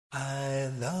I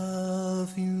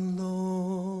love you,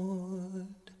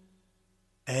 Lord,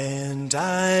 and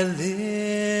I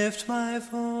lift my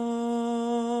voice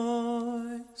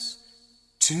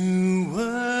to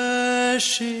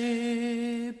worship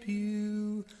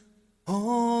you.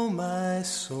 Oh, my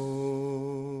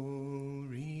soul,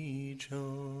 rejoice.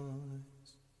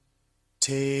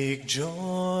 Take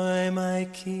joy, my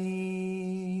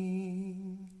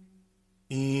King,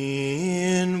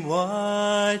 in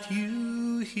what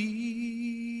you hear,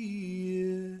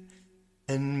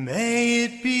 and may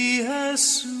it be a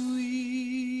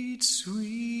sweet,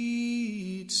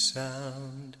 sweet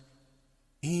sound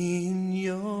in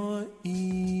your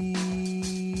ear.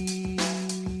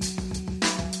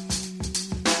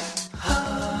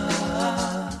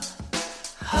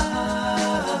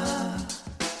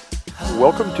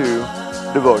 Welcome to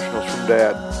Devotionals from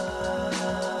Dad.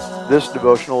 This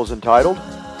devotional is entitled,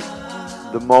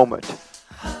 The Moment.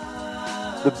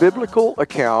 The biblical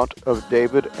account of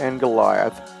David and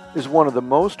Goliath is one of the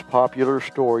most popular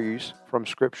stories from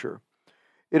Scripture.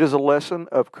 It is a lesson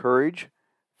of courage,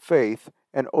 faith,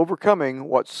 and overcoming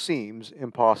what seems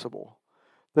impossible.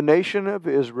 The nation of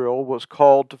Israel was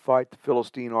called to fight the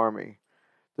Philistine army.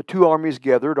 The two armies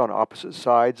gathered on opposite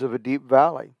sides of a deep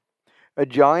valley. A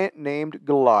giant named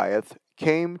Goliath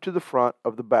came to the front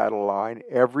of the battle line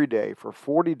every day for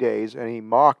 40 days, and he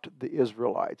mocked the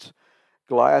Israelites.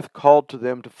 Goliath called to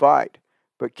them to fight,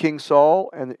 but King Saul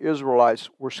and the Israelites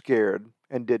were scared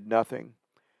and did nothing.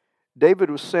 David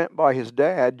was sent by his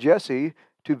dad, Jesse,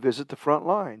 to visit the front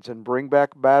lines and bring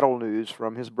back battle news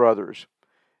from his brothers.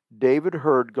 David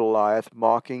heard Goliath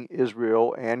mocking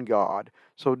Israel and God,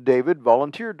 so David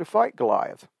volunteered to fight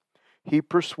Goliath. He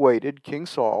persuaded King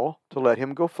Saul to let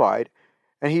him go fight,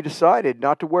 and he decided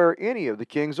not to wear any of the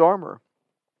king's armor.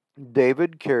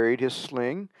 David carried his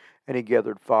sling, and he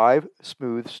gathered 5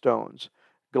 smooth stones.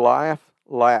 Goliath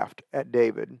laughed at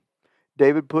David.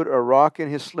 David put a rock in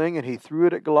his sling, and he threw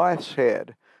it at Goliath's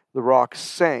head. The rock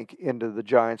sank into the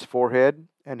giant's forehead,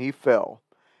 and he fell.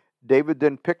 David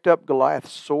then picked up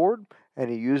Goliath's sword,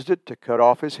 and he used it to cut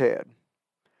off his head.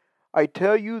 I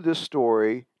tell you this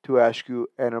story to ask you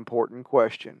an important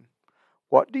question.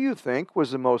 What do you think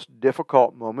was the most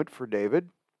difficult moment for David?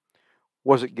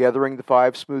 Was it gathering the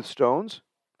 5 smooth stones?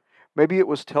 Maybe it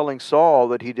was telling Saul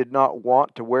that he did not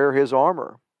want to wear his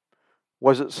armor.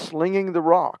 Was it slinging the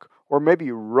rock, or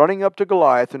maybe running up to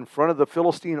Goliath in front of the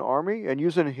Philistine army and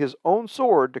using his own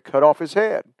sword to cut off his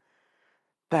head?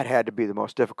 That had to be the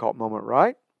most difficult moment,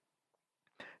 right?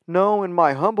 No, in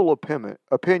my humble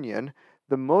opinion,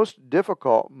 the most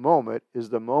difficult moment is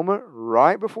the moment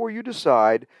right before you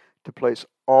decide to place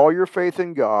all your faith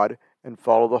in God and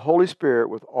follow the Holy Spirit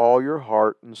with all your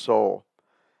heart and soul.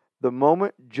 The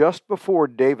moment just before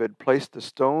David placed the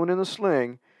stone in the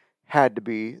sling had to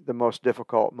be the most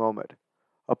difficult moment.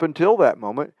 Up until that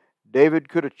moment, David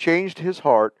could have changed his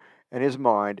heart and his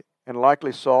mind, and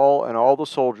likely Saul and all the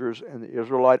soldiers in the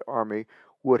Israelite army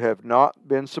would have not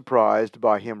been surprised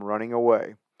by him running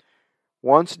away.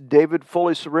 Once David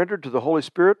fully surrendered to the Holy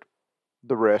Spirit,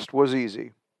 the rest was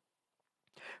easy.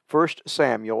 1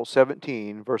 Samuel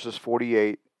 17, verses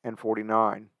 48 and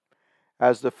 49.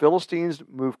 As the Philistines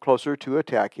moved closer to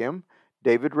attack him,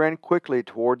 David ran quickly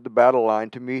toward the battle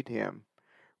line to meet him.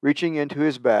 Reaching into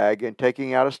his bag and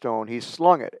taking out a stone, he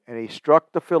slung it, and he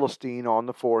struck the Philistine on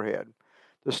the forehead.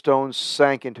 The stone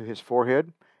sank into his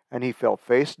forehead, and he fell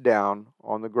face down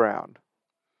on the ground.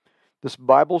 This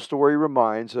Bible story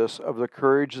reminds us of the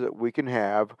courage that we can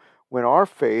have when our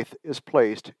faith is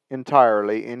placed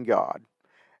entirely in God.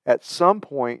 At some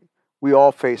point, we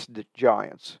all face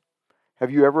giants. Have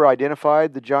you ever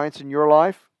identified the giants in your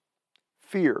life?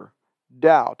 Fear,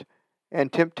 doubt,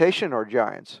 and temptation are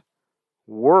giants.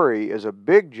 Worry is a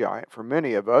big giant for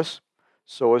many of us.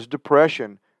 So is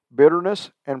depression, bitterness,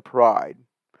 and pride.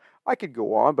 I could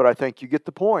go on, but I think you get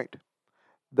the point.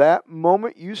 That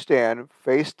moment you stand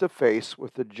face to face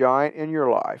with the giant in your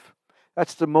life,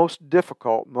 that's the most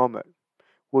difficult moment.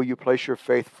 Will you place your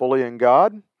faith fully in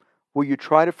God? Will you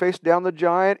try to face down the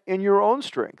giant in your own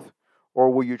strength? Or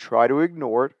will you try to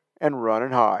ignore it and run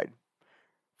and hide?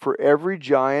 For every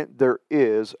giant, there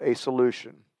is a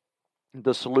solution.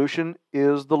 The solution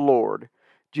is the Lord.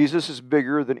 Jesus is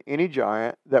bigger than any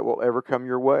giant that will ever come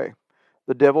your way.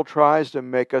 The devil tries to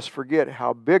make us forget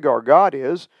how big our God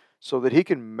is so that he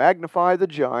can magnify the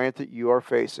giant that you are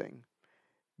facing.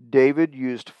 David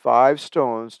used 5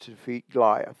 stones to defeat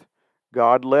Goliath.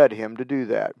 God led him to do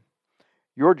that.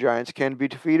 Your giants can be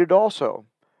defeated also.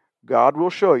 God will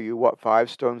show you what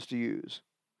 5 stones to use.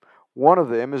 One of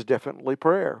them is definitely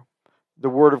prayer. The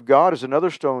Word of God is another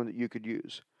stone that you could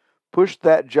use. Push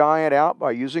that giant out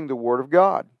by using the Word of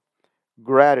God.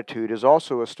 Gratitude is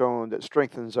also a stone that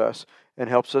strengthens us and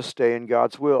helps us stay in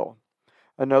God's will.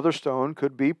 Another stone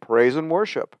could be praise and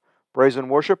worship. Praise and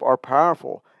worship are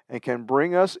powerful and can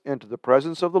bring us into the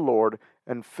presence of the Lord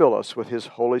and fill us with His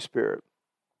Holy Spirit.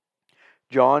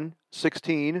 John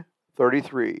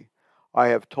 16:33. I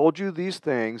have told you these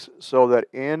things so that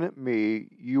in me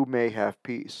you may have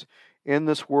peace. In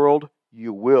this world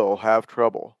you will have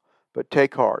trouble, but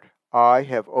take heart. I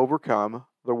have overcome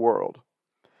the world.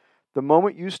 The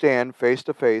moment you stand face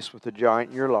to face with the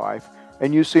giant in your life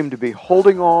and you seem to be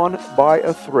holding on by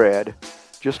a thread,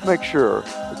 just make sure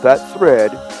that that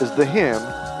thread is the hem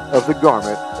of the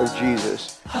garment of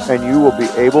Jesus, and you will be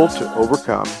able to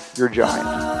overcome your giant.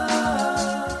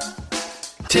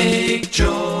 Take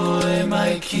joy,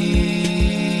 my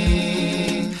King,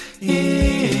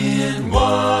 in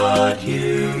what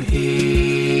you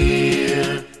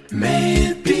hear.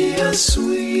 May it be a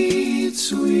sweet,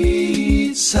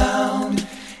 sweet sound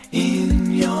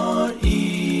in your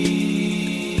ear.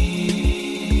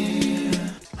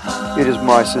 It is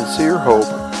my sincere hope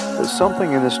that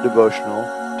something in this devotional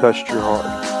touched your heart.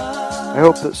 I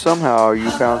hope that somehow you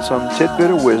found some tidbit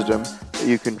of wisdom that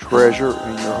you can treasure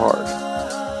in your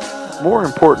heart. More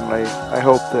importantly, I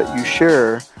hope that you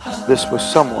share this with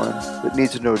someone that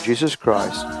needs to know Jesus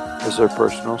Christ as their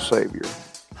personal Savior.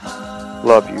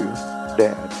 Love you,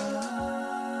 Dad.